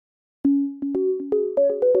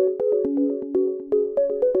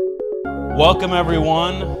Welcome,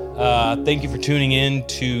 everyone. Thank you for tuning in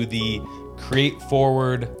to the Create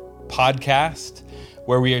Forward podcast,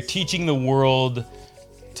 where we are teaching the world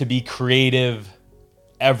to be creative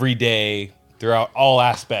every day throughout all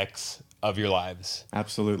aspects of your lives.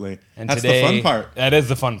 Absolutely. And that's today, the fun part. That is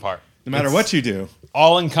the fun part. No matter what you do,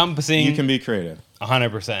 all-encompassing. you can be creative.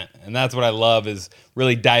 100%. And that's what I love, is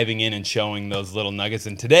really diving in and showing those little nuggets.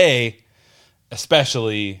 And today,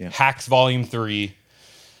 especially, Hacks Volume 3,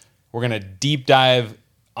 we're going to deep dive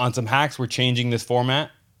on some hacks. We're changing this format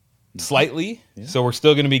slightly. Yeah. So we're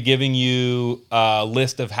still going to be giving you a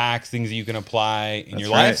list of hacks, things that you can apply in your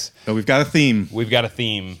lives. But we've got a theme. We've got a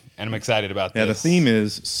theme, and I'm excited about this. Yeah, the theme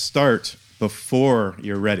is start before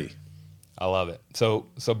you're ready. I love it. So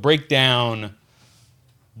break down,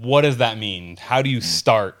 what does that mean? How do you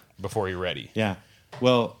start before you're ready? Yeah.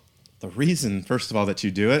 Well, the reason, first of all, that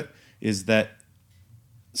you do it is that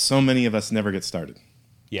so many of us never get started.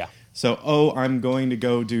 Yeah. So, I'm going to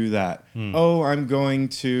go do that. I'm going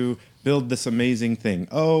to build this amazing thing.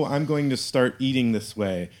 I'm going to start eating this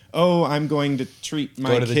way. I'm going to treat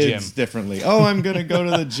my kids differently. I'm going to go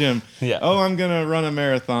to the gym. Yeah. I'm going to run a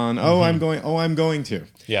marathon. I'm going to.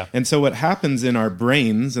 Yeah. And so what happens in our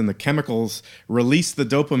brains, and the chemicals release the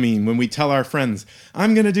dopamine when we tell our friends,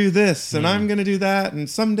 I'm going to do this and I'm going to do that, and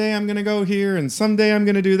someday I'm going to go here and someday I'm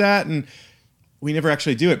going to do that, and we never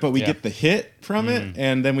actually do it, but we get the hit from it,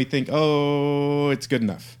 and then we think, it's good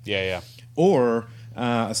enough. Yeah. Or,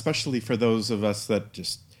 especially for those of us that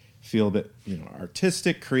just feel a bit,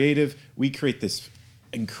 artistic, creative, we create this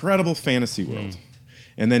incredible fantasy world.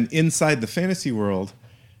 And then inside the fantasy world,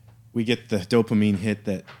 we get the dopamine hit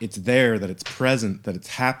that it's there, that it's present, that it's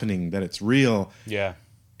happening, that it's real. Yeah.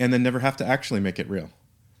 And then never have to actually make it real.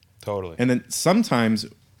 Totally. And then sometimes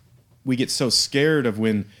we get so scared of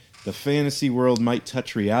when the fantasy world might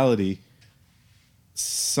touch reality,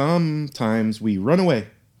 sometimes we run away,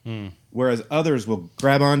 whereas others will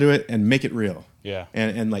grab onto it and make it real. Yeah.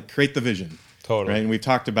 And like create the vision. Totally. Right? And we've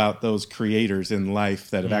talked about those creators in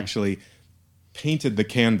life that have actually painted the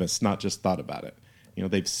canvas, not just thought about it.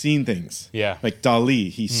 They've seen things. Yeah. Like Dali,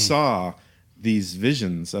 he saw these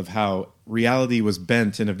visions of how reality was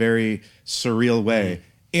bent in a very surreal way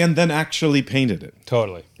and then actually painted it.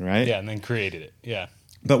 Totally. Right? Yeah, and then created it. Yeah.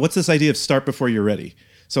 But what's this idea of start before you're ready?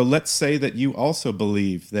 So let's say that you also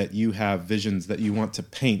believe that you have visions that you want to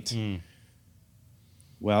paint.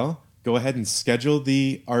 Well, go ahead and schedule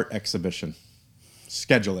the art exhibition.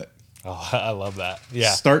 Schedule it. Oh, I love that.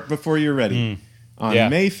 Yeah. Start before you're ready. On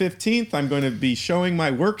May 15th, I'm going to be showing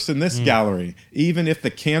my works in this gallery. Even if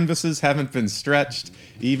the canvases haven't been stretched,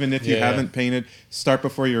 even if you haven't painted, start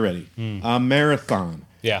before you're ready. A marathon.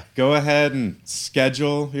 Yeah. Go ahead and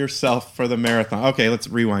schedule yourself for the marathon. Okay, let's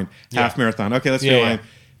rewind. Half marathon. Okay, let's rewind.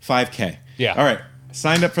 5K. Yeah. All right.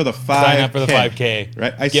 Signed up for the 5K. Sign up for the 5K.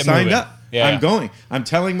 Right? I Get signed moving. up. Yeah. I'm going. I'm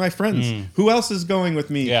telling my friends. Who else is going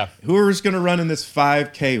with me? Yeah. Who's going to run in this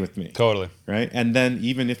 5K with me? Totally. Right? And then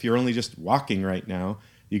even if you're only just walking right now,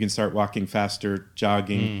 you can start walking faster,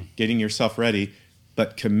 jogging, getting yourself ready,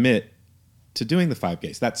 but commit to doing the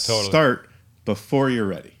 5Ks. That's start before you're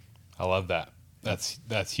ready. I love that.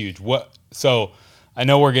 That's huge. So I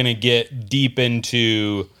know we're going to get deep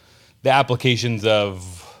into the applications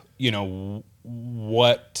of,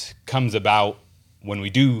 what comes about when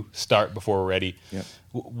we do start before we're ready.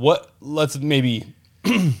 Yep. Let's maybe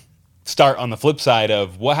start on the flip side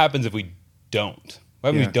of what happens if we don't. What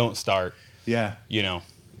happens if we don't start? Yeah.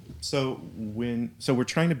 So we're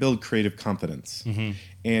trying to build creative confidence.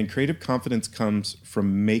 And creative confidence comes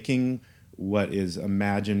from making what is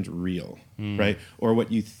imagined real, right? Or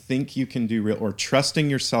what you think you can do real, or trusting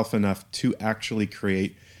yourself enough to actually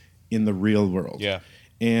create in the real world. Yeah.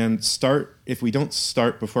 And if we don't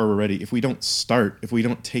start before we're ready, if we don't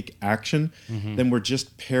take action, then we're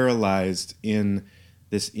just paralyzed in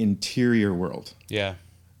this interior world. Yeah.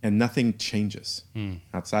 And nothing changes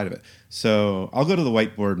outside of it. So I'll go to the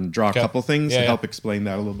whiteboard and draw a couple things to help explain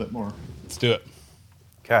that a little bit more. Let's do it.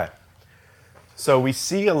 Okay. So we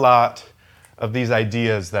see a lot of these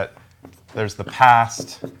ideas that there's the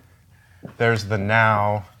past, there's the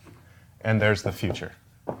now, and there's the future.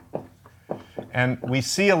 And we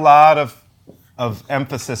see a lot of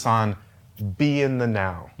emphasis on be in the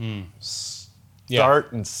now.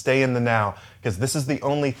 Start and stay in the now, because this is the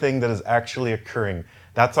only thing that is actually occurring.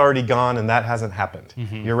 That's already gone and that hasn't happened.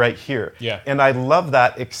 You're right here. Yeah. And I love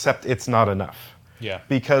that, except it's not enough. Yeah.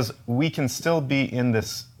 Because we can still be in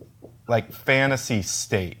this like fantasy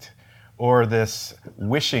state, or this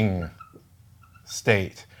wishing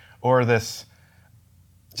state, or this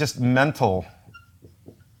just mental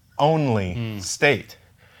only state.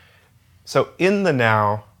 So in the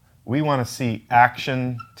now, We want to see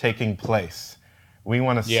action taking place. We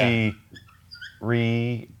want to see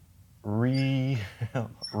real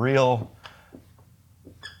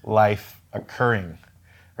life occurring,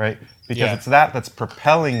 right? Because it's that's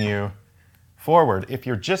propelling you forward. If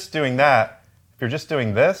you're just doing that, if you're just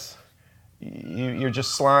doing this, you're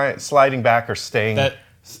just sliding back or staying.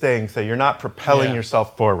 So you're not propelling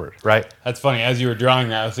yourself forward, right? That's funny. As you were drawing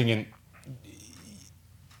that, I was thinking,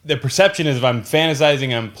 the perception is if I'm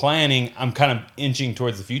fantasizing, I'm planning, I'm kind of inching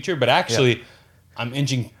towards the future, but actually I'm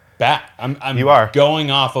inching back. I'm you are going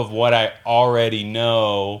off of what I already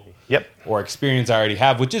know or experience I already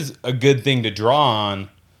have, which is a good thing to draw on.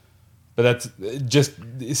 But that's just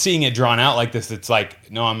seeing it drawn out like this. It's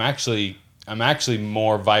like, no, I'm actually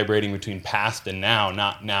more vibrating between past and now,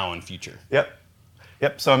 not now and future. Yep.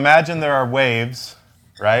 So imagine there are waves,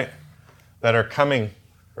 right, that are coming,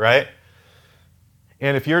 right?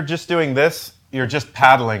 And if you're just doing this, you're just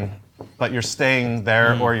paddling, but you're staying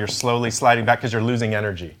there or you're slowly sliding back because you're losing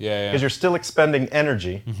energy. Because you're still expending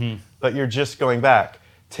energy, but you're just going back.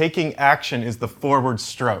 Taking action is the forward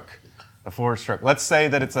stroke. Let's say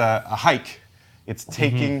that it's a hike. It's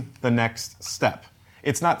taking the next step.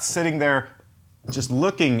 It's not sitting there just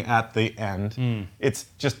looking at the end. It's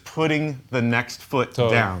just putting the next foot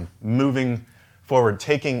down, moving forward,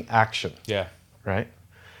 taking action. Right?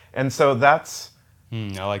 And so that's...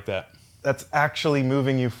 I like that. That's actually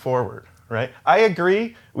moving you forward, right? I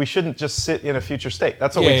agree we shouldn't just sit in a future state.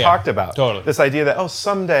 That's what we talked about. Totally. This idea that,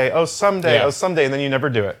 someday, and then you never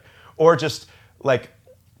do it. Or just like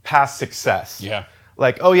past success.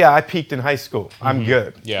 Like, I peaked in high school. I'm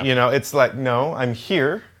good. It's like, no, I'm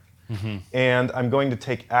here and I'm going to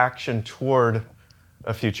take action toward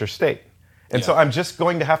a future state. And so I'm just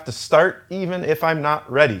going to have to start even if I'm not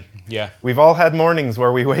ready. We've all had mornings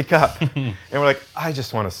where we wake up and we're like, I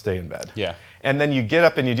just want to stay in bed. And then you get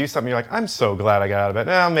up and you do something, you're like, I'm so glad I got out of bed.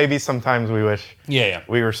 Now, maybe sometimes we wish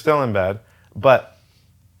we were still in bed, but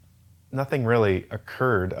nothing really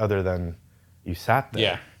occurred other than you sat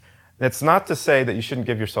there. It's not to say that you shouldn't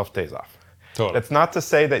give yourself days off. It's not to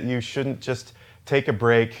say that you shouldn't just take a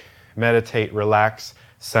break, meditate, relax,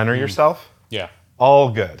 center yourself.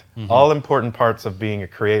 All good. All important parts of being a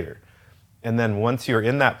creator. And then once you're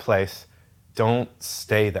in that place, don't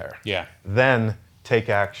stay there. Then take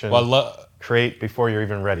action. Create before you're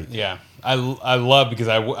even ready. I love, because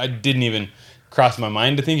I didn't even cross my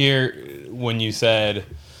mind to think here when you said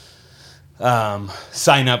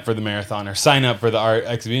sign up for the marathon or sign up for the art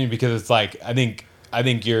exhibition, because it's like, I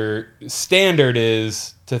think your standard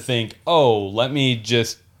is to think, let me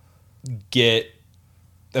just get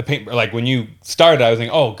a paint. Like when you started, I was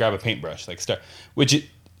thinking, grab a paintbrush, like start, which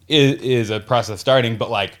is a process starting, but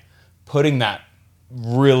like putting that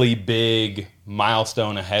really big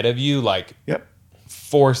milestone ahead of you, like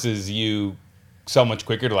forces you so much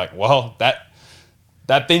quicker to like, well,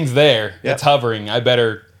 that thing's there, it's hovering. I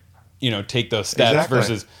better, take those steps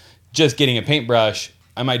versus just getting a paintbrush.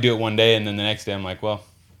 I might do it one day and then the next day I'm like, well,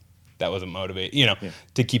 that wasn't motivating,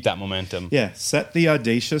 to keep that momentum. Set the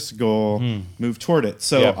audacious goal, move toward it.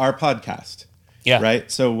 So our podcast, right?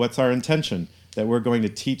 So what's our intention? That we're going to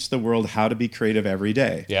teach the world how to be creative every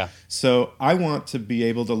day. So I want to be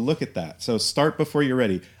able to look at that. So start before you're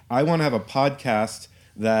ready. I want to have a podcast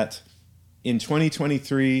that in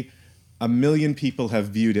 2023, 1 million people have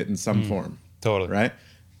viewed it in some form. Right?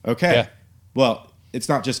 Okay. Well, it's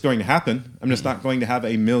not just going to happen. I'm just not going to have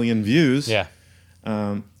 1 million views.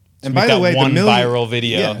 And by the way, one the million, viral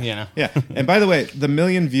video, And by the way, the 1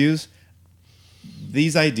 million views,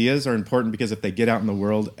 these ideas are important because if they get out in the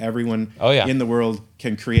world, everyone in the world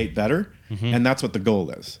can create better, and that's what the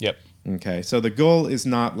goal is. Okay, so the goal is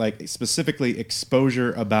not like specifically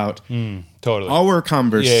exposure about our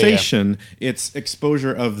conversation. It's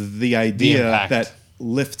exposure of the idea that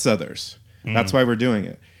lifts others. That's why we're doing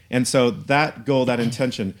it. And so that goal, that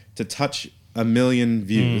intention to touch 1 million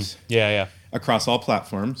views across all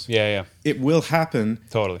platforms, it will happen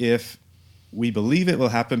if we believe it will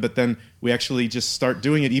happen, but then we actually just start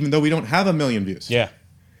doing it even though we don't have 1 million views.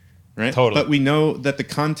 Right? But we know that the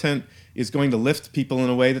content is going to lift people in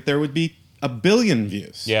a way that there would be 1 billion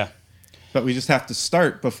views. But we just have to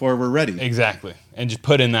start before we're ready. Exactly. And just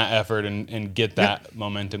put in that effort and get that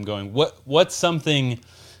momentum going. What's something...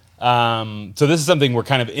 so this is something we're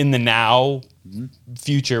kind of in the now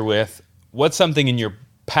future with. What's something in your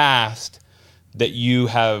past that you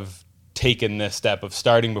have taken this step of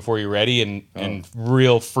starting before you're ready and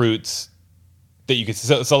real fruits that you could...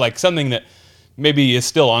 So like something that maybe is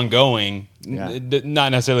still ongoing,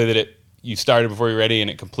 not necessarily that you started before you're ready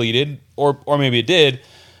and it completed, or maybe it did,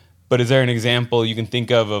 but is there an example you can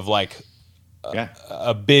think of like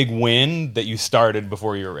a big win that you started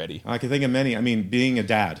before you were ready? I can think of many. I mean, being a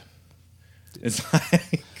dad. It's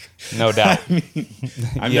like, No doubt. I mean,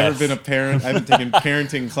 I've Yes. never been a parent. I haven't taken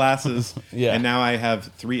parenting classes. Yeah. And now I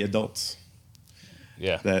have 3 adults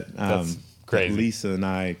Yeah. that, That's that crazy. Lisa and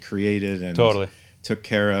I created and Totally. took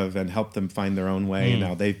care of and helped them find their own way. Mm. And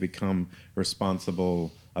now they've become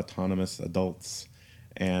responsible, autonomous adults.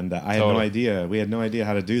 And I had no Totally. idea. We had no idea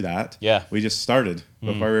how to do that. Yeah. We just started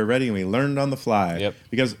before we were ready, and we learned on the fly. Yep.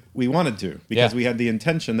 Because we wanted to. Because Yeah. we had the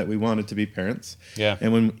intention that we wanted to be parents. Yeah.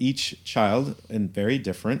 And when each child, and very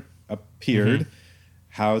different, appeared,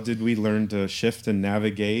 how did we learn to shift and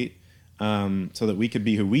navigate so that we could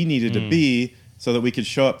be who we needed to be, so that we could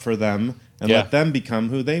show up for them and Yeah. let them become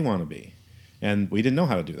who they want to be? And we didn't know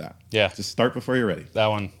how to do that. Yeah. Just start before you're ready. That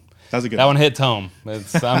one. That was a good That one hits home.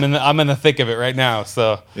 I'm in the thick of it right now.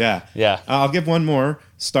 So Yeah. Yeah. I'll give one more.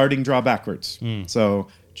 Starting Draw Backwards. So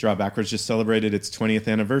Draw Backwards just celebrated its 20th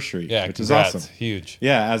anniversary, yeah, which congrats. is awesome. Huge.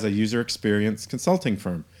 Yeah, as a user experience consulting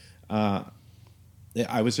firm.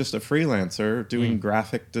 I was just a freelancer doing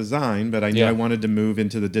graphic design, but I knew Yeah. I wanted to move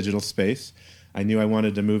into the digital space. I knew I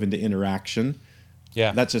wanted to move into interaction.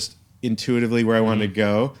 Yeah. That's just intuitively where I wanted to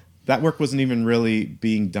go. That work wasn't even really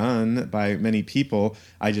being done by many people.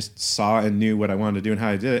 I just saw and knew what I wanted to do and how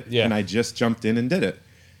I did it. Yeah. And I just jumped in and did it.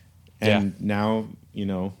 And now,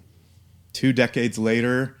 2 decades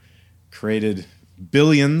later, created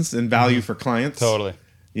billions in value for clients. Totally.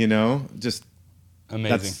 Just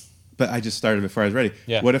Amazing. but I just started before I was ready.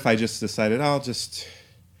 Yeah. What if I just decided I'll just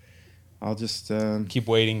Keep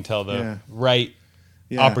waiting till the Yeah. right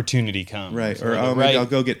yeah, opportunity comes. right, Or or the maybe I'll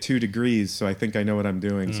go get 2 degrees so I think I know what I'm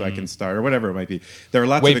doing so I can start, or whatever it might be. There are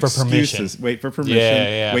lots Wait of for excuses. permission. Wait for permission.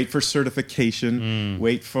 Yeah. Wait for certification.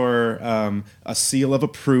 Wait for a seal of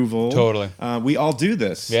approval. Totally. We all do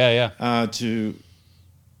this. Yeah. To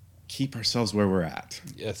keep ourselves where we're at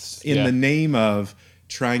Yes. in yeah. the name of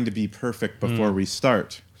trying to be perfect before we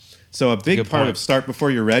start. So a big Good part point. of start before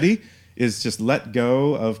you're ready is just let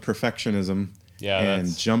go of perfectionism Yeah, and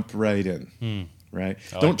that's- jump right in. Right?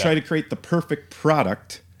 I like Don't try that. to create the perfect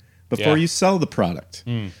product before Yeah. you sell the product.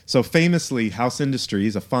 So famously, House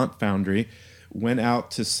Industries, a font foundry, went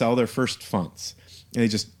out to sell their first fonts. And they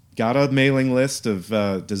just got a mailing list of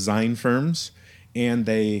design firms, and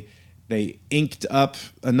they inked up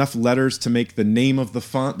enough letters to make the name of the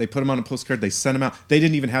font. They put them on a postcard. They sent them out. They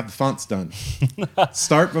didn't even have the fonts done.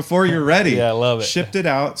 Start before you're ready. Yeah, I love it. Shipped it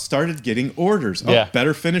out. Started getting orders. Yeah.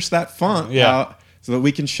 Better finish that font Yeah. out so that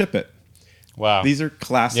we can ship it. Wow. These are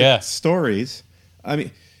classic Yeah. stories. I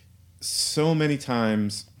mean, so many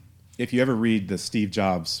times, if you ever read the Steve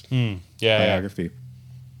Jobs yeah. biography,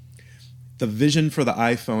 the vision for the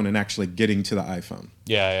iPhone and actually getting to the iPhone,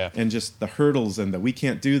 Yeah. and just the hurdles and the we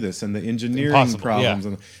can't do this and the engineering Impossible, problems.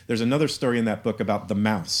 yeah. And there's another story in that book about the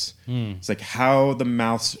mouse. Hmm. It's like how the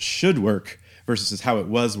mouse should work versus how it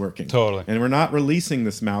was working. Totally. And we're not releasing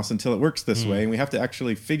this mouse until it works this way, and we have to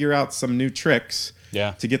actually figure out some new tricks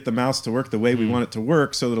Yeah. to get the mouse to work the way we want it to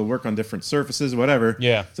work, so that it'll work on different surfaces, whatever.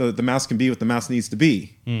 Yeah. So that the mouse can be what the mouse needs to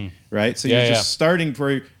be. Right? So Yeah, you're yeah. just starting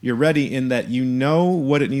where you're ready in that you know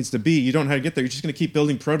what it needs to be. You don't know how to get there. You're just going to keep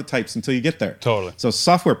building prototypes until you get there. Totally. So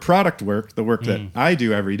software product work, the work that I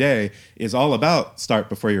do every day, is all about start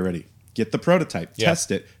before you're ready. Get the prototype, Yeah.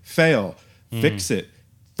 test it, fail, fix it,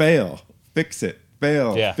 fail, fix it,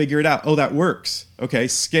 fail, Yeah. figure it out. Oh, that works. Okay,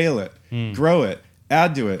 scale it, grow it,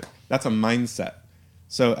 add to it. That's a mindset.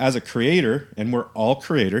 So as a creator, and we're all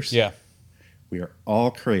creators, Yeah. we are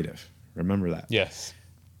all creative. Remember that. Yes.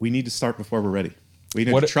 We need to start before we're ready. We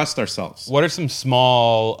need What- to trust ourselves. What are some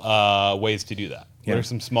small ways to do that? What Yeah. are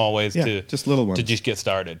some small ways Yeah, to just little ones. to just get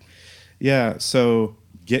started? Yeah, so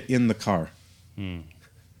get in the car.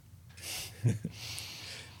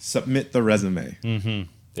 Submit the resume.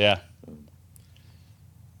 Yeah.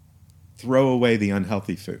 Throw away the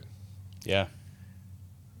unhealthy food. Yeah.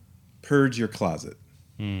 Purge your closet.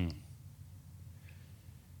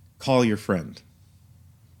 Call your friend.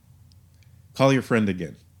 Call your friend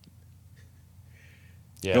again.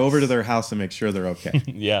 Yes. Go over to their house and make sure they're okay.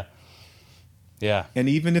 Yeah. Yeah. And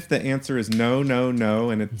even if the answer is no, no,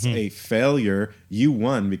 no, and it's a failure, you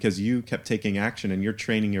won because you kept taking action and you're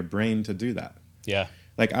training your brain to do that. Yeah.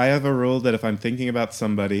 Like I have a rule that if I'm thinking about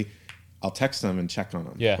somebody, I'll text them and check on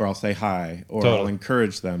them. Yeah. Or I'll say hi, or I'll Totally.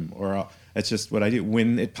 encourage them, or it's just what I do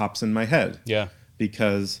when it pops in my head. Yeah.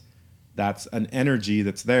 Because that's an energy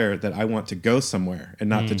that's there that I want to go somewhere and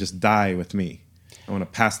not to just die with me. I want to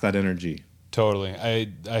pass that energy. Totally.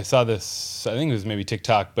 I saw this, I think it was maybe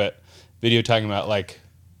TikTok, but video talking about like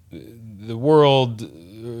the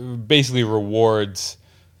world basically rewards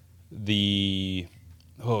the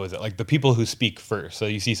what was it? Like the people who speak first. So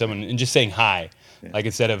you see someone and just saying hi, like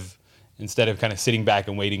instead of kind of sitting back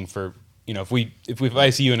and waiting for, if I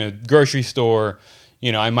see you in a grocery store,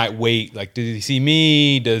 I might wait. Like, does he see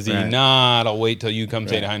me? Does he not? I'll wait till you come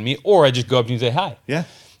say behind me, or I just go up to you and say hi. Yeah,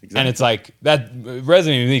 exactly. And it's like that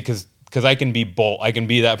resonated with me because I can be bold. I can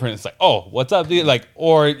be that person. It's like, oh, what's up, dude? Like,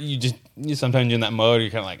 or you sometimes you're in that mode. You're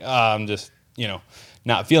kind of like, I'm just,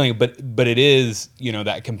 not feeling it. But it is,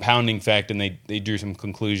 that compounding effect, and they drew some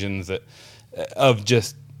conclusions of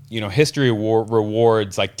just, history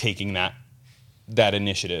rewards like taking that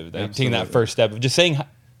initiative, taking that first step of just saying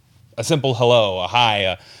a simple hello, a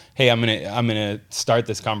hi, hey, I'm gonna start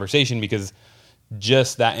this conversation, because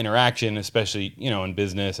just that interaction, especially in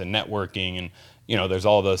business and networking, and there's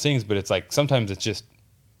all those things, but it's like sometimes it's just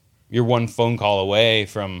you're one phone call away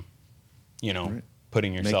from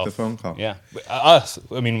putting yourself. Make the phone call. Yeah,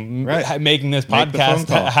 making this podcast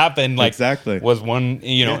happen was one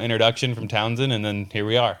introduction from Townsend, and then here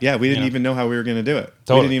we are. Yeah, we didn't even know how we were going to do it.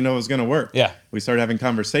 Totally. We didn't even know it was going to work. Yeah, we started having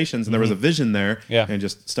conversations, and there was a vision there. Yeah, and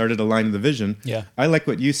just started aligning the vision. Yeah, I like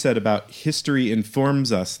what you said about history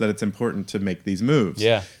informs us that it's important to make these moves.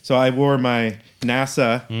 Yeah. So I wore my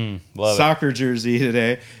NASA soccer jersey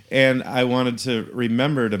today, and I wanted to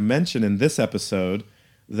remember to mention in this episode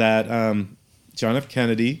that John F.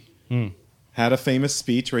 Kennedy had a famous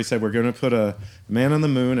speech where he said, we're going to put a man on the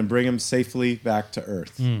moon and bring him safely back to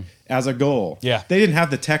Earth as a goal. Yeah. They didn't have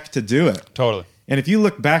the tech to do it. Totally. And if you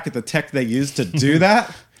look back at the tech they used to do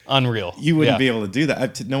that, unreal. You wouldn't be able to do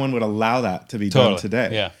that. No one would allow that to be done today.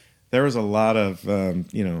 Yeah. There was a lot of,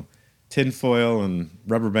 tinfoil and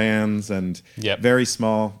rubber bands and very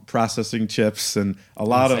small processing chips and a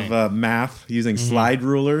lot of math using slide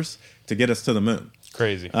rulers to get us to the moon.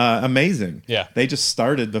 Crazy. Amazing. Yeah. They just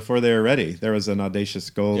started before they were ready. There was an audacious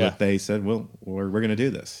goal that they said, well, we're going to do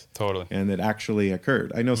this. Totally. And it actually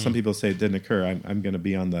occurred. I know some people say it didn't occur. I'm going to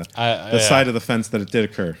be on the side of the fence that it did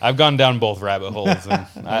occur. I've gone down both rabbit holes,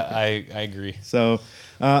 and I agree. So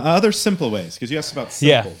other simple ways, because you asked about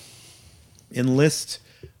simple. Yeah. Enlist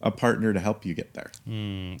a partner to help you get there.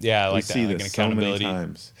 Yeah, I like that. See like this an accountability. so many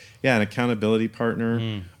times. Yeah, an accountability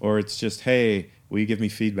partner, or it's just, hey, will you give me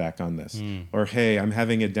feedback on this? Or, hey, I'm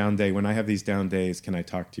having a down day. When I have these down days, can I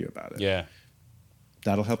talk to you about it? Yeah.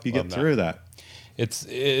 That'll help you get through that.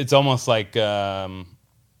 It's almost like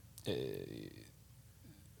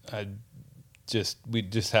we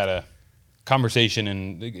just had a conversation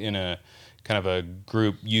in a kind of a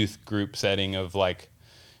youth group setting of like,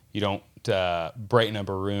 you don't brighten up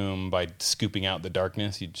a room by scooping out the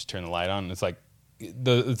darkness. You just turn the light on. It's like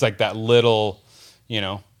that little,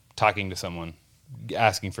 talking to someone,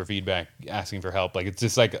 asking for feedback, asking for help. Like, it's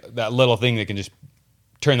just like that little thing that can just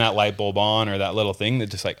turn that light bulb on, or that little thing that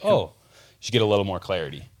just like, you should get a little more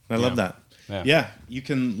clarity. I love that. Yeah, you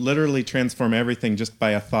can literally transform everything just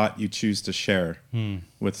by a thought you choose to share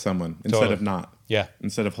with someone instead of not. Yeah.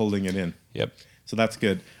 Instead of holding it in. Yep. So that's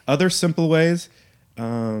good. Other simple ways,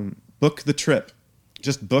 book the trip.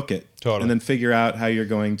 Just book it. Totally. And then figure out how you're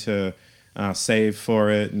going to save for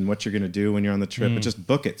it and what you're going to do when you're on the trip. But just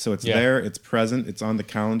book it. So it's there, it's present, it's on the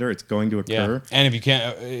calendar, it's going to occur. Yeah. And if you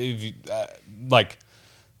can't,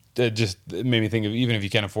 just made me think of, even if you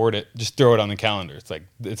can't afford it, just throw it on the calendar. It's like,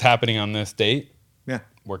 it's happening on this date. Yeah.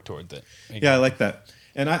 Work towards it. I like that.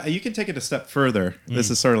 And you can take it a step further. This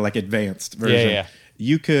is sort of like advanced version. Yeah.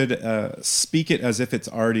 You could speak it as if it's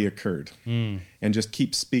already occurred and just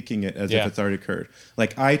keep speaking it as if it's already occurred.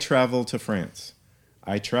 Like, I travel to France.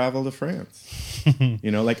 Like,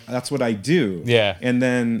 that's what I do. Yeah. And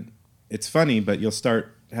then it's funny, but you'll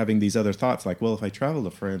start having these other thoughts like, well, if I travel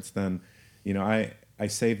to France, then, I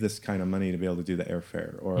save this kind of money to be able to do the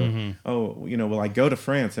airfare. Or, I go to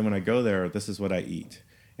France, and when I go there, this is what I eat.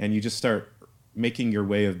 And you just start making your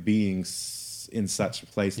way of being in such a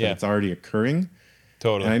place that it's already occurring.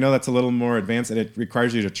 Totally. And I know that's a little more advanced, and it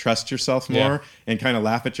requires you to trust yourself more and kind of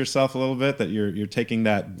laugh at yourself a little bit that you're taking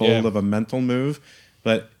that bold of a mental move,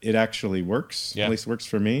 but it actually works. At least works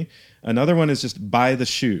for me. Another one is just buy the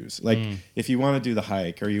shoes. Like, if you want to do the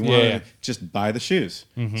hike, or you want to just buy the shoes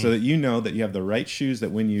so that you know that you have the right shoes, that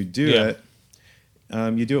when you do it,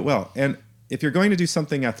 you do it well. And if you're going to do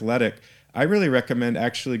something athletic, I really recommend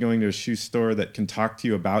actually going to a shoe store that can talk to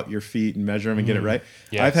you about your feet and measure them and get it right.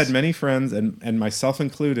 Yes. I've had many friends, and myself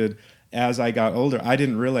included, as I got older, I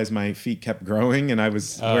didn't realize my feet kept growing, and I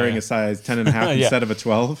was wearing a size 10 and a half instead of a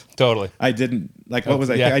 12. Totally. I didn't, what was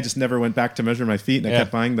I? I just never went back to measure my feet, and I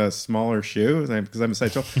kept buying the smaller shoe because I'm a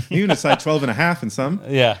size 12. Even a size 12 and a half in some.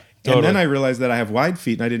 Yeah, totally. And then I realized that I have wide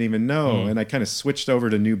feet, and I didn't even know, and I kind of switched over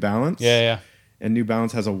to New Balance. Yeah. And New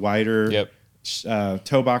Balance has a wider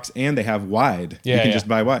toe box, and they have wide. Yeah, you can yeah. just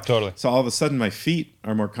buy wide. Totally. So all of a sudden my feet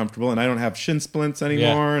are more comfortable, and I don't have shin splints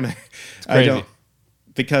anymore. And I crazy. don't,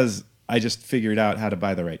 because I just figured out how to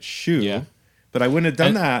buy the right shoe. Yeah. But I wouldn't have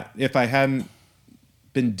done that if I hadn't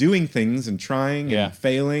been doing things and trying and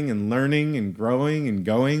failing and learning and growing and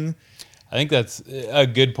going. I think that's a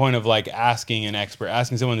good point of like asking an expert,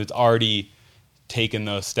 asking someone that's already taken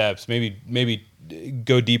those steps. Maybe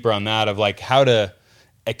go deeper on that of like how to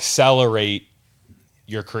accelerate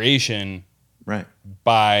your creation, right,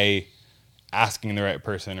 by asking the right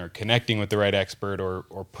person or connecting with the right expert or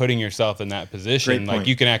putting yourself in that position. Like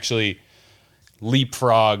you can actually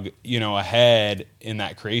leapfrog, ahead in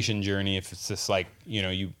that creation journey. If it's just like,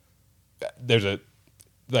 there's a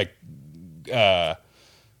like a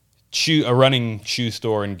running shoe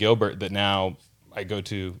store in Gilbert that now I go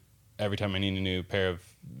to every time I need a new pair of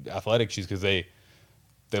athletic shoes, because they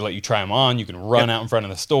let you try them on. You can run out in front of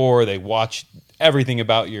the store. They watch everything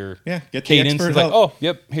about your get cadence. The expert it's help. like, oh,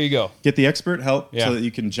 yep, here you go. Get the expert help so that you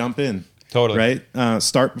can jump in. Totally. Right?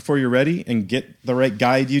 Start before you're ready and get the right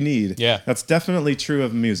guide you need. Yeah. That's definitely true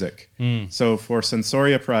of music. So for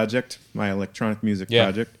Sensoria Project, my electronic music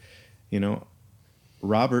project,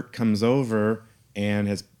 Robert comes over and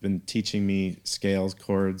has been teaching me scales,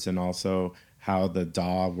 chords, and also how the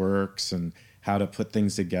DAW works and how to put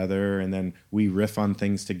things together. And then we riff on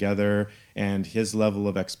things together, and his level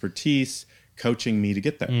of expertise coaching me to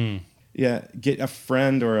get there. Yeah, get a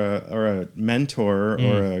friend or a mentor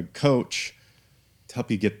or a coach to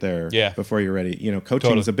help you get there before you're ready.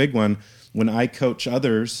 Coaching is a big one. When I coach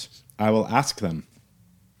others, I will ask them.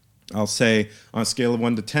 I'll say, on a scale of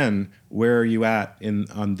 1 to 10, where are you at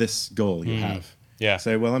on this goal you have? Yeah.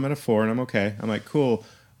 Say, well, I'm at a 4 and I'm okay. I'm like, cool.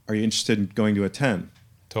 Are you interested in going to a 10?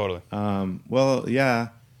 Totally. Well, yeah.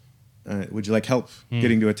 Would you like help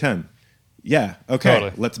getting to a 10? Yeah. Okay.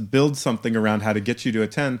 Totally. Let's build something around how to get you to a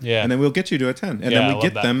 10. Yeah. And then we'll get you to a 10. And then we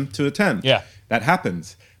get them to a 10. Yeah. That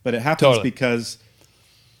happens. But it happens because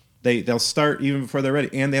they'll start even before they're ready.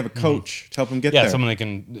 And they have a coach to help them get there. Yeah, someone that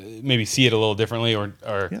can maybe see it a little differently, or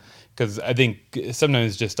because I think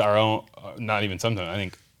sometimes just our own, not even sometimes, I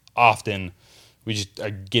think often we just are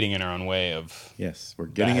getting in our own way of. Yes, we're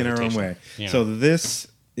getting in our own way. So this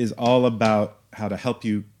is all about how to help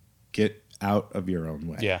you get out of your own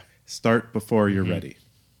way. Yeah. Start before you're ready.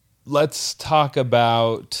 Let's talk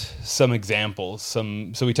about some examples. So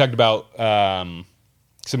we talked about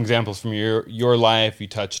some examples from your life. You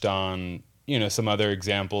touched on some other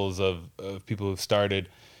examples of people who've started.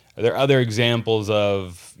 Are there other examples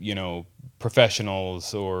of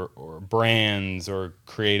professionals or brands or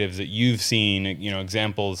creatives that you've seen?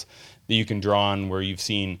 Examples that you can draw on where you've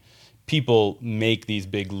seen people make these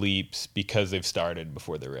big leaps because they've started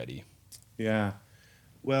before they're ready. Yeah.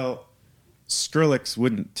 Well, Skrillex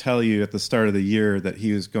wouldn't tell you at the start of the year that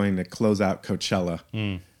he was going to close out Coachella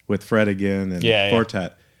with Fred again and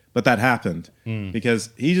Fortet. But that happened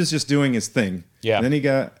because he was just doing his thing. Yeah. And then he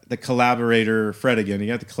got the collaborator, Fred again. He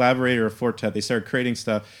got the collaborator of Fortet. They started creating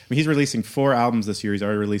stuff. I mean, he's releasing 4 albums this year. He's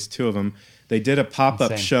already released 2 of them. They did a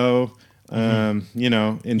pop-up show,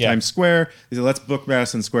 in Times Square. They said, let's book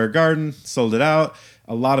Madison Square Garden. Sold it out.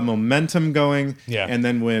 A lot of momentum going. Yeah. And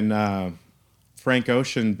then when Frank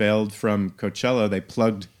Ocean bailed from Coachella, they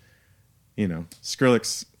plugged,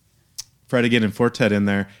 Skrillex, Fred again, and Fortet in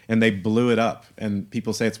there, and they blew it up. And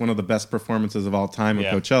people say it's one of the best performances of all time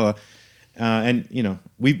at Coachella. And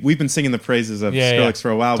we've been singing the praises of Skrillex for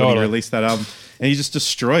a while when he released that album, and he just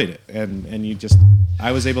destroyed it. And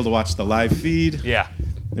I was able to watch the live feed. Yeah,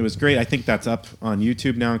 it was great. I think that's up on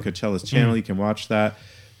YouTube now on Coachella's channel. You can watch that.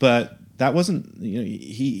 But that wasn't,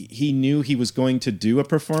 he knew he was going to do a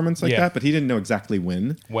performance like that, but he didn't know exactly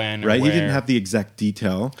when. When, right? Where. He didn't have the exact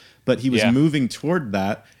detail, but he was moving toward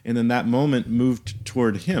that, and then that moment moved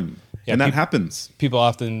toward him. Yeah, and that happens. People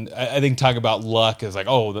often, I think, talk about luck as like,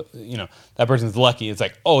 oh, that person's lucky. It's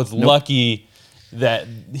like, oh, it's lucky that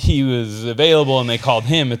he was available and they called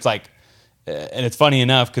him. It's like, and it's funny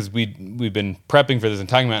enough because we've been prepping for this and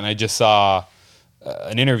talking about it, and I just saw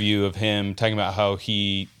an interview of him talking about how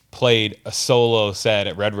he played a solo set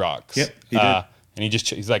at Red Rocks. Yep, he did. And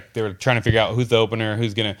he's like, they were trying to figure out who's the opener, and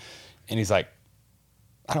he's like,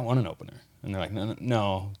 I don't want an opener. And they're like,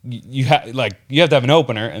 no, you have to have an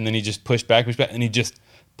opener. And then he just pushed back, and he just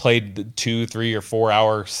played the 2, 3, or 4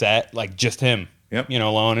 hour set, like just him,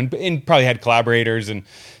 alone, and probably had collaborators and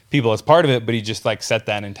people as part of it, but he just like set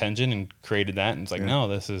that intention and created that. And it's like, no,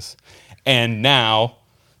 this is, and now,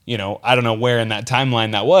 I don't know where in that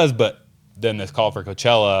timeline that was, but then this call for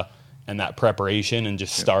Coachella and that preparation and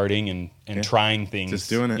just starting and trying things, just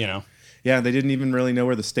doing it, Yeah, they didn't even really know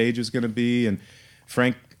where the stage was going to be, and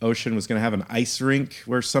Frank Ocean was going to have an ice rink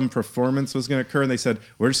where some performance was going to occur, and they said,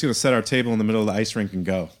 we're just going to set our table in the middle of the ice rink and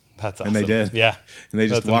go. That's awesome. And they did. Yeah. And they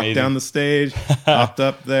just That's walked amazing. down the stage, hopped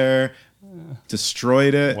up there,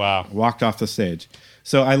 destroyed it, Wow. walked off the stage.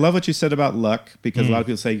 So I love what you said about luck, because a lot of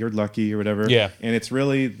people say you're lucky or whatever. Yeah. And it's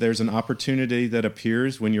really, there's an opportunity that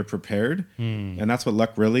appears when you're prepared. And that's what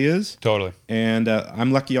luck really is. Totally. And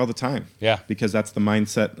I'm lucky all the time. Yeah. Because that's the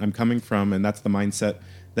mindset I'm coming from. And that's the mindset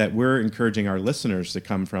that we're encouraging our listeners to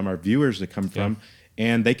come from, our viewers to come from.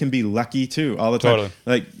 And they can be lucky too all the time. Totally.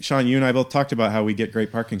 Like Sean, you and I both talked about how we get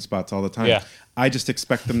great parking spots all the time. Yeah. I just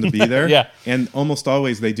expect them to be there. Yeah. And almost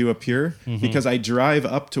always they do appear because I drive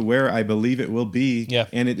up to where I believe it will be. Yeah.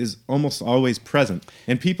 And it is almost always present.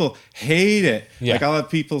 And people hate it. Yeah. Like I'll have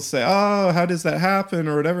people say, oh, how does that happen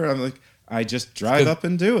or whatever. I'm like, I just drive up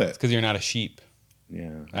and do it. Because you're not a sheep.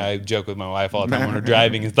 Yeah. I joke with my wife all the time when we're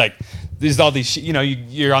driving. It's like, there's all these,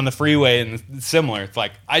 you're on the freeway and it's similar. It's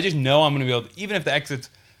like, I just know I'm going to be able to, even if the exit's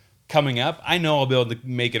coming up, I know I'll be able to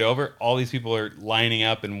make it over. All these people are lining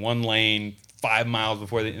up in one lane 5 miles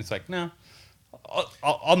before it's like, no,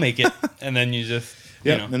 I'll make it. And then you just,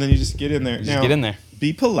 And then you just get in there. just get in there.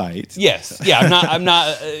 Be polite. Yes. Yeah. I'm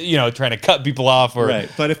not, trying to cut people off or. Right.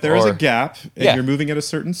 But if there is a gap and Yeah. you're moving at a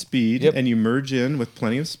certain speed and you merge in with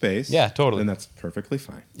plenty of space. Yeah, totally. Then that's perfectly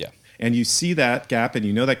fine. Yeah. And you see that gap and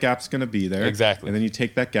you know that gap's going to be there. Exactly. And then you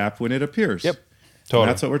take that gap when it appears. Yep. Totally. Totally. And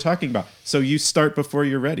that's what we're talking about. So you start before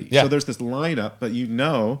you're ready. Yeah. So there's this lineup, but you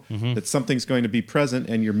know that something's going to be present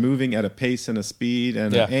and you're moving at a pace and a speed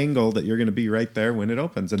and an angle that you're going to be right there when it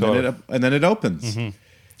opens. And, Totally. then it opens.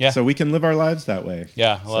 Yeah. So we can live our lives that way.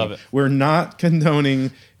 Yeah, I love it. We're not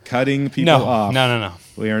condoning cutting people off. No.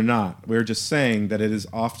 We are not. We're just saying that it is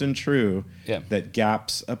often true Yeah. that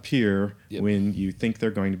gaps appear when you think they're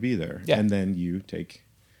going to be there. Yeah. And then you take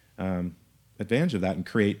advantage of that and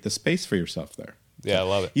create the space for yourself there. Yeah, I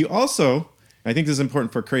love it. You also, I think this is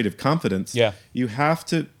important for creative confidence. Yeah. You have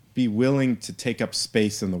to be willing to take up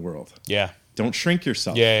space in the world. Yeah. Don't shrink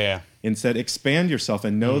yourself. Yeah. Instead, expand yourself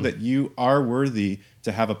and know that you are worthy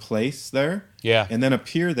to have a place there. Yeah. And then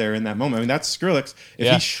appear there in that moment. I mean, that's Skrillex. If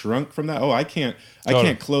Yeah. he shrunk from that, I can't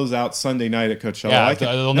Totally. close out Sunday night at Coachella. Yeah, I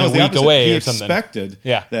can't. only a it's the week opposite. away He or something. expected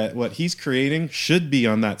Yeah. that what he's creating should be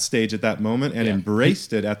on that stage at that moment and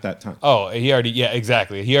embraced it at that time. Oh,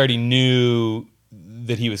 exactly. He already knew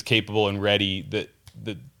that he was capable and ready. That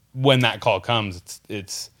when that call comes,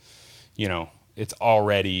 it's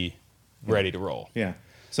already ready to roll. Yeah.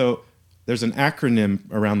 So there's an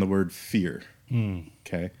acronym around the word fear.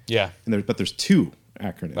 Okay. Yeah. But there's two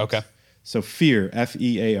acronyms. Okay. So fear,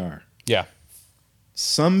 FEAR. Yeah.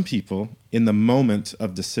 Some people in the moment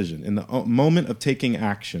of decision, in the moment of taking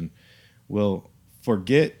action, will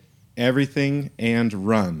forget everything and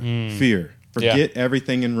run. Fear. Forget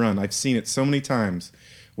everything and run. I've seen it so many times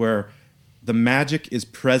where the magic is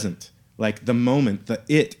present, like the moment, the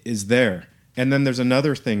it is there. And then there's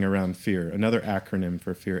another thing around fear, another acronym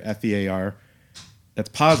for fear, FEAR, that's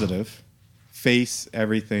positive. Face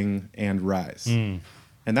everything and rise. And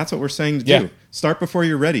that's what we're saying to do. Start before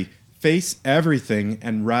you're ready. Face everything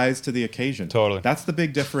and rise to the occasion. Totally. That's the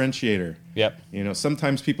big differentiator. Yep.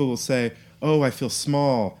 Sometimes people will say, oh, I feel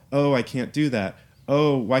small. Oh, I can't do that.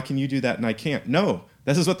 Oh, why can you do that and I can't? No,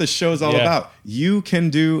 this is what this show is all about. You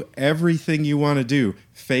can do everything you want to do.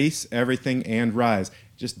 Face everything and rise.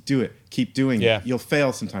 Just do it. Keep doing it. You'll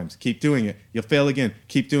fail sometimes. Keep doing it. You'll fail again.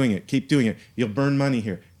 Keep doing it. Keep doing it. You'll burn money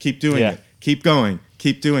here. Keep doing it. Keep going.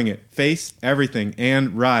 Keep doing it. Face everything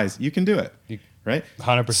and rise. You can do it. Right?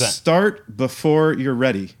 100%. Start before you're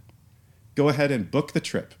ready. Go ahead and book the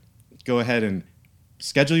trip. Go ahead and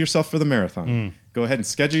schedule yourself for the marathon. Go ahead and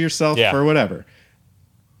schedule yourself for whatever.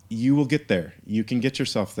 You will get there. You can get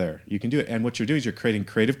yourself there. You can do it. And what you're doing is you're creating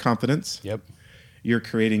creative confidence. Yep. You're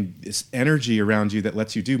creating this energy around you that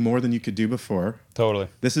lets you do more than you could do before. Totally.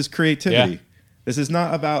 This is creativity. Yeah. This is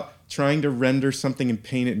not about trying to render something and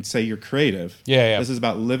paint it and say you're creative. Yeah. This is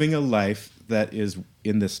about living a life that is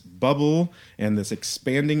in this bubble and this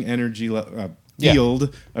expanding energy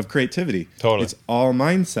field of creativity. Totally. It's all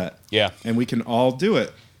mindset. Yeah. And we can all do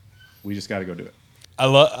it. We just got to go do it. I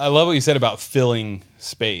love what you said about filling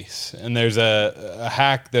space. And there's a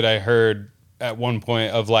hack that I heard at one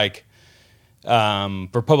point of like,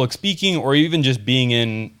 for public speaking or even just being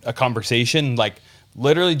in a conversation, like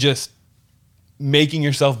literally just making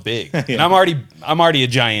yourself big. And I'm already a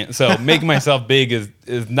giant, so making myself big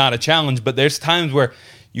is not a challenge, but there's times where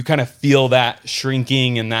you kind of feel that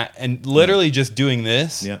shrinking and literally just doing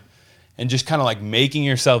this and just kind of like making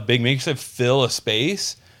yourself big, make yourself fill a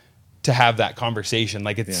space to have that conversation.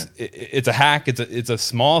 Like it's a hack, it's a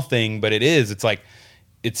small thing, but it's like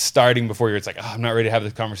it's starting before it's like, oh, I'm not ready to have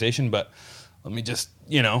this conversation, but let me just,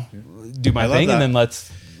 do my thing, that. and then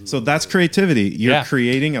let's. So that's creativity. You're Yeah.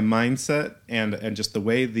 creating a mindset and just the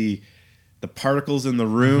way the particles in the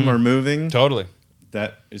room are moving. Totally.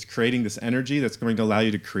 That is creating this energy that's going to allow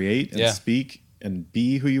you to create and Yeah. speak and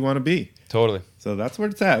be who you want to be. Totally. So that's where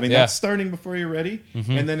it's at. I mean, Yeah. that's starting before you're ready,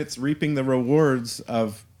 and then it's reaping the rewards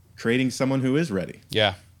of creating someone who is ready.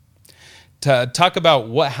 Yeah. To talk about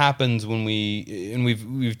what happens when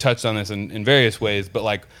we've touched on this in various ways, but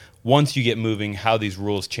like once you get moving, how these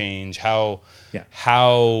rules change, how there's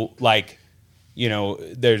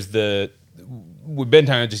we've been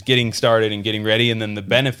kind of just getting started and getting ready, and then the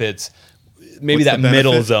benefits, maybe What's that the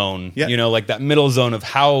middle benefit? zone, Yeah. like that middle zone of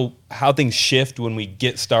how things shift when we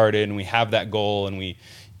get started and we have that goal and we,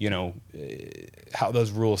 how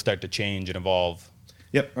those rules start to change and evolve.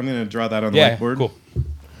 Yep, I'm going to draw that on the Yeah, whiteboard. cool.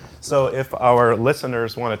 So if our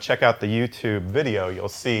listeners want to check out the YouTube video, you'll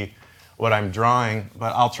see what I'm drawing,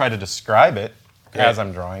 but I'll try to describe it as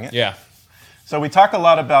I'm drawing it. Yeah. So we talk a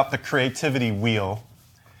lot about the creativity wheel.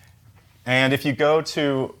 And if you go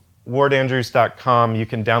to wardandrews.com, you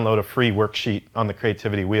can download a free worksheet on the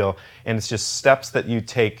creativity wheel. And it's just steps that you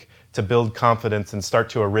take to build confidence and start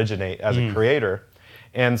to originate as a creator.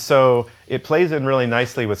 And so it plays in really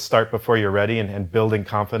nicely with start before you're ready and building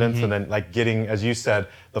confidence and then like getting, as you said,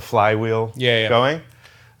 the flywheel going.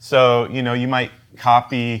 So, you might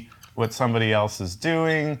copy what somebody else is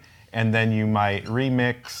doing, and then you might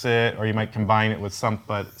remix it, or you might combine it with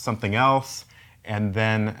something else. And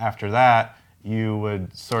then after that, you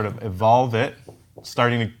would sort of evolve it,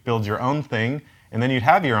 starting to build your own thing. And then you'd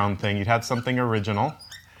have your own thing. You'd have something original.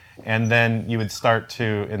 And then you would start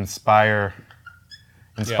to inspire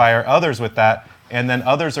others with that, and then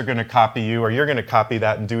others are going to copy you, or you're going to copy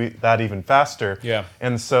that and do that even faster. Yeah.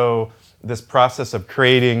 And so this process of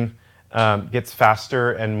creating gets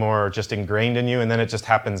faster and more just ingrained in you, and then it just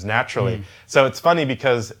happens naturally. So it's funny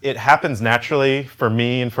because it happens naturally for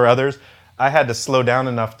me and for others. I had to slow down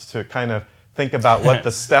enough to kind of think about what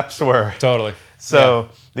the steps were. Totally. So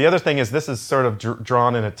the other thing is this is sort of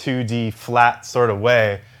drawn in a 2D flat sort of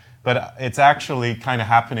way, but it's actually kind of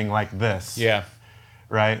happening like this. Yeah.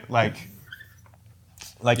 Right? Like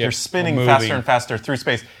you're spinning moving. faster and faster through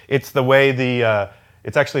space. It's the way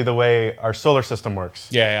it's actually the way our solar system works.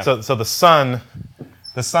 Yeah. So the sun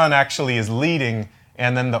actually is leading,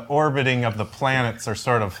 and then the orbiting of the planets are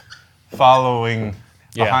sort of following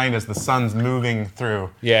behind as the sun's moving through.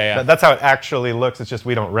 Yeah. That's how it actually looks. It's just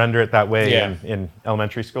we don't render it that way Yeah. in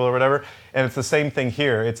elementary school or whatever. And it's the same thing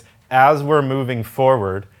here. It's as we're moving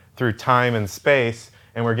forward through time and space,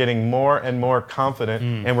 and we're getting more and more confident,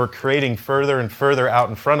 and we're creating further and further out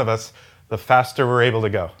in front of us, the faster we're able to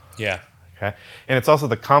go. Yeah. Okay? And it's also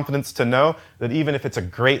the confidence to know that even if it's a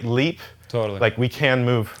great leap, Totally. like we can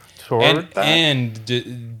move toward that.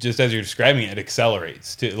 And just as you're describing it, it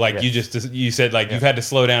accelerates too. Like you said, like you've had to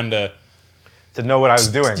slow down to know what I was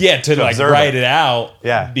doing. Yeah, to like observe write it out.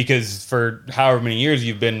 Yeah. Because for however many years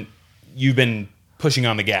you've been pushing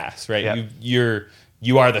on the gas, right? Yeah.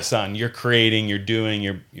 You are the sun. You're creating. You're doing.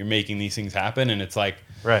 You're making these things happen, and it's like,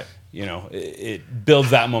 Right. It builds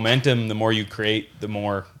that momentum. The more you create, the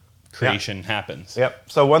more creation happens. Yep.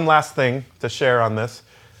 So one last thing to share on this,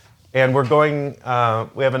 and we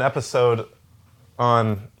have an episode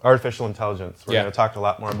on artificial intelligence. We're going to talk a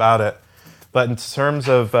lot more about it. But in terms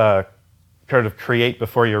of kind of create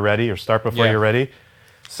before you're ready or start before you're ready,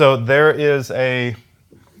 so there's a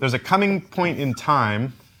coming point in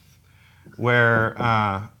time where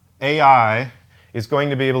AI is going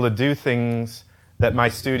to be able to do things that my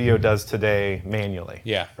studio does today manually.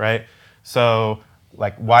 Yeah. Right? So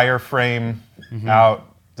like wireframe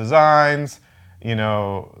out designs,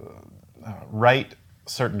 write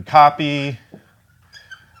certain copy,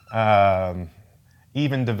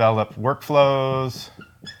 even develop workflows.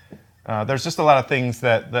 There's just a lot of things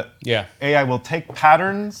that AI will take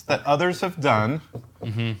patterns that others have done,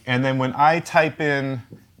 and then when I type in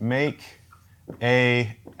make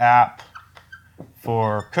a app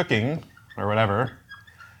for cooking or whatever,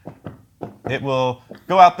 it will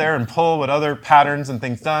go out there and pull what other patterns and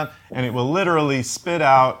things done, and it will literally spit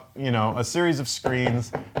out, a series of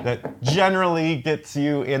screens that generally gets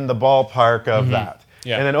you in the ballpark of that.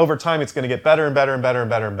 Yeah. And then over time, it's going to get better and better and better and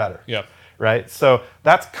better and better. Yep. Right? So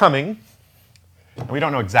that's coming. We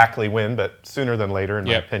don't know exactly when, but sooner than later, in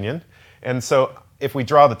my opinion. And so if we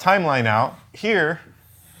draw the timeline out here,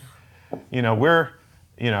 we're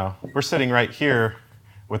sitting right here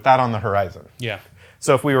with that on the horizon. Yeah.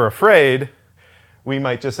 So if we were afraid, we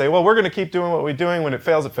might just say, well, we're going to keep doing what we're doing. When it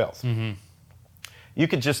fails, it fails. You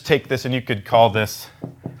could just take this and you could call this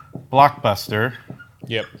Blockbuster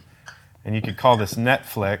Yep. And you could call this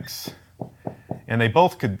Netflix. And they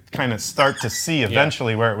both could kind of start to see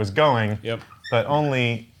eventually where it was going. Yep. But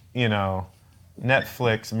only,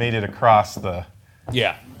 Netflix made it across the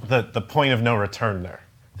point of no return there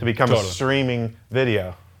to become a streaming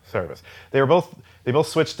video service. They both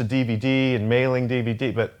switched to DVD and mailing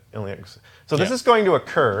DVD, but so this is going to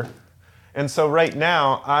occur. And so right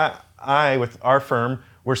now, I with our firm,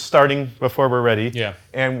 we're starting before we're ready. Yeah.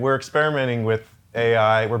 And we're experimenting with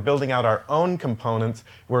AI. We're building out our own components.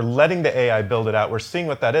 We're letting the AI build it out. We're seeing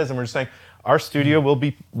what that is, and we're just saying our studio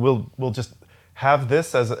will just have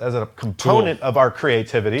this as a component of our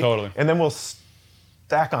creativity. Totally. And then we'll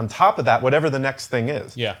stack on top of that whatever the next thing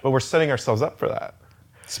is. Yeah. But we're setting ourselves up for that.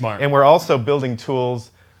 Smart. And we're also building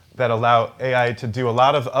tools that allow AI to do a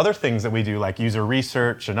lot of other things that we do, like user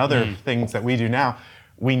research and other things that we do now.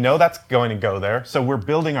 We know that's going to go there, so we're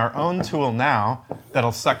building our own tool now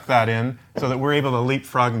that'll suck that in so that we're able to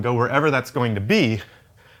leapfrog and go wherever that's going to be,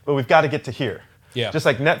 but we've got to get to here. Yeah. Just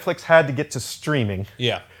like Netflix had to get to streaming,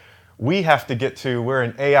 we have to get to, we're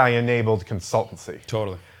an AI-enabled consultancy.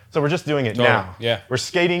 Totally. So we're just doing it now. Yeah. We're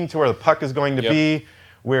skating to where the puck is going to be.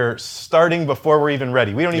 We're starting before we're even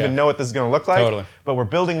ready. We don't even know what this is going to look like, but we're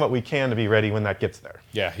building what we can to be ready when that gets there.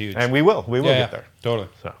 Yeah, huge. And we will get there. Totally.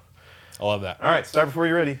 So. I love that. All right, start before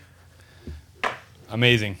you're ready.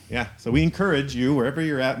 Amazing. Yeah. So we encourage you, wherever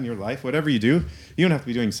you're at in your life, whatever you do, you don't have to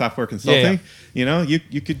be doing software consulting.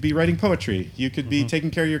 You could be writing poetry. You could be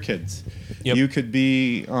taking care of your kids. Yep. You could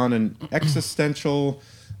be on an existential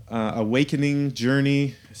awakening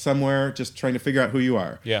journey somewhere, just trying to figure out who you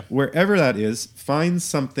are. Yeah. Wherever that is, find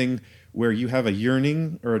something where you have a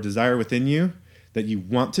yearning or a desire within you that you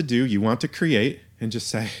want to do, you want to create, and just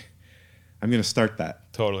say, I'm going to start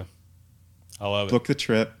that. Totally. I love it. Book the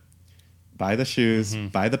trip, buy the shoes,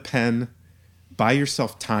 buy the pen, buy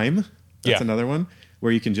yourself time. That's another one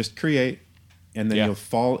where you can just create, and then you'll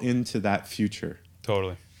fall into that future.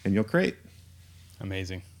 Totally. And you'll create.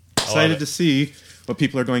 Amazing. Excited to see what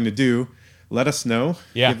people are going to do. Let us know.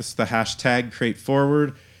 Yeah. Give us the hashtag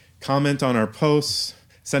CreateForward. Comment on our posts.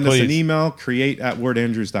 Send us an email,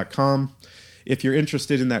 create@wardandrews.com. If you're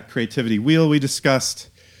interested in that creativity wheel we discussed,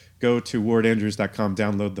 go to wardandrews.com,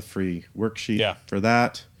 download the free worksheet for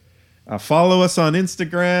that. Follow us on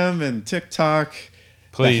Instagram and TikTok.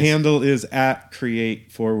 Please. The handle is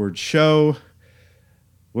 @CreateForwardShow.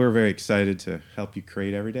 We're very excited to help you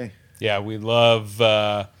create every day. Yeah, we love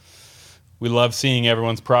seeing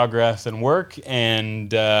everyone's progress and work,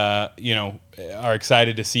 and are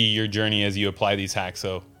excited to see your journey as you apply these hacks.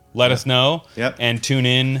 So let us know and tune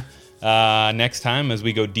in next time as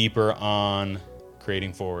we go deeper on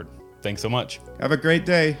Creating Forward. Thanks so much. Have a great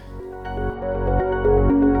day.